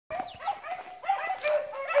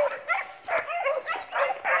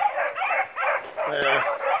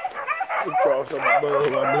tossed up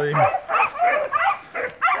above, I believe.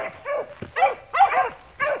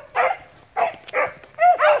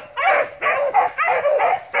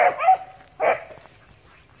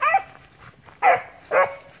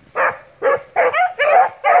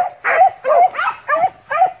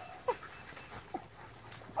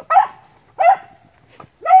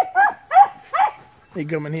 He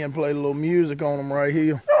come in here and play a little music on him right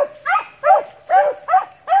here.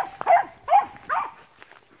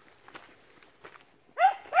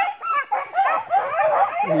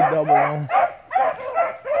 He double on.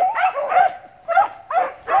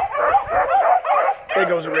 There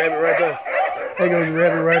goes the rabbit right there. There goes the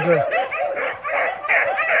rabbit right there.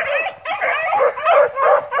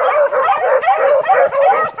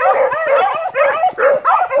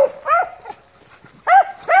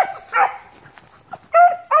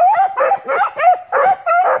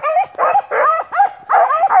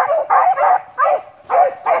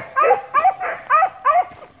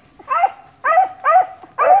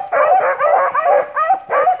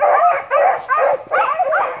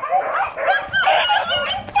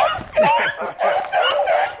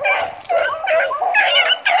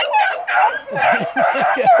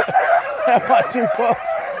 Have my two pups.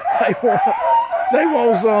 They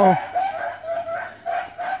want some.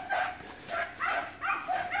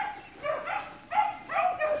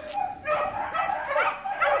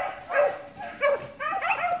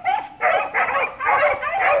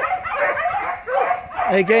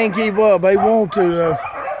 They can't keep up. They want to though.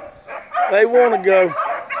 They want to go.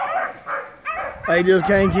 They just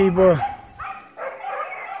can't keep up.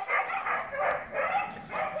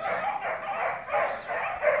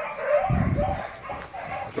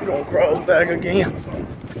 Gonna cross back again.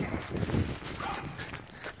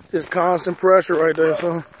 Just constant pressure right there,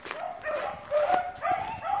 son.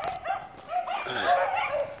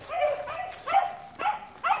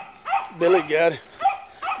 Billy got it.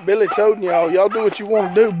 Billy told y'all, y'all do what you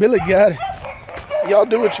want to do. Billy got it. Y'all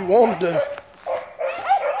do what you want to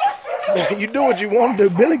do. You do what you want to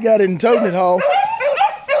do. Billy got it and toting it all.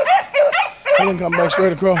 He didn't come back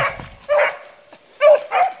straight across.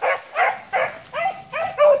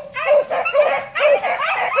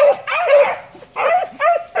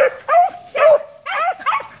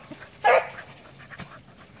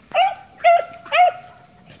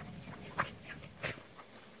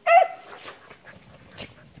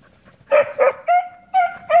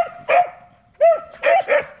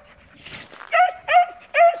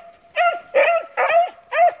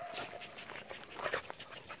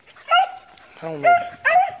 I don't know.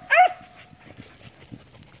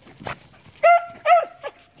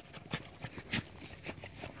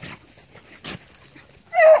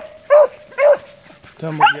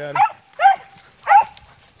 Tell me you got it.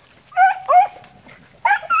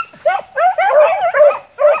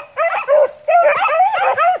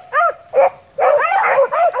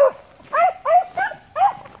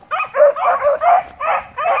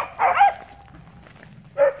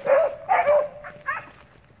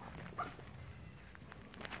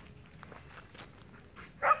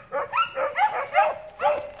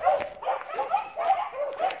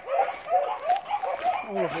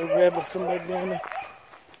 I don't know if the rabbits come back down there.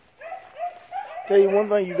 Tell you one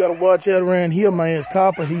thing you gotta watch out around here, man, is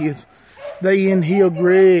copperheads. They in here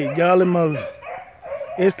great, golly Moses.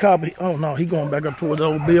 It's copper. Oh no, he going back up towards the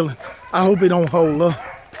old building. I hope he don't hold up.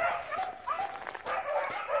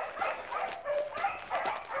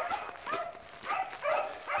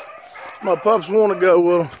 My pups want to go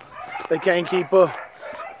with them. They can't keep up.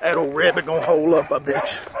 That old rabbit gonna hold up, I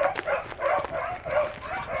bet you.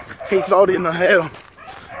 He thought he done had him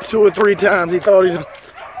 2 or 3 times. He thought he done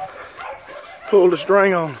pulled the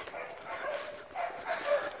string on him.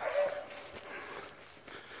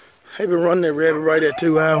 He been running that rabbit right at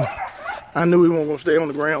 2 hours. I knew he wasn't gonna stay on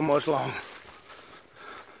the ground much longer.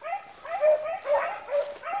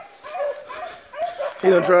 He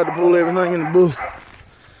done tried to pull everything in the bush.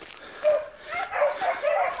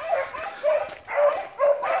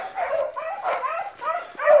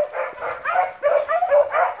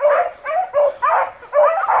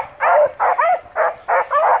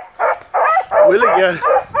 Willie got it.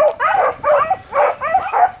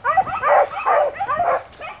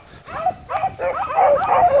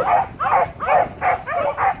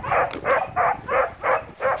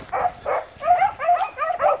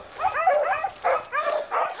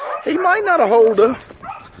 He might not have hold up.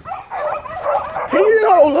 He didn't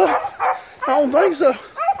hold up. I don't think so.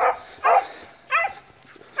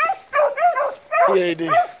 Yeah, he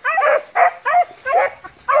did.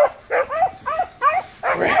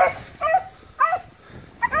 Crap.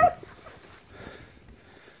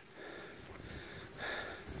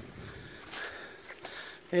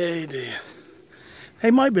 Yeah, he did. They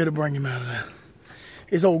might better bring him out of there.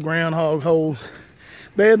 It's old groundhog holes.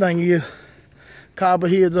 Bad thing is,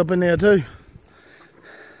 copperheads up in there too.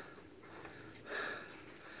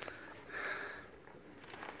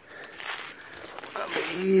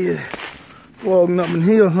 I mean, yeah. Walking up in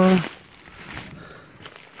here, huh?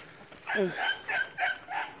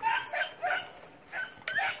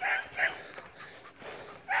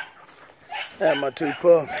 That's my two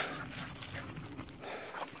pups.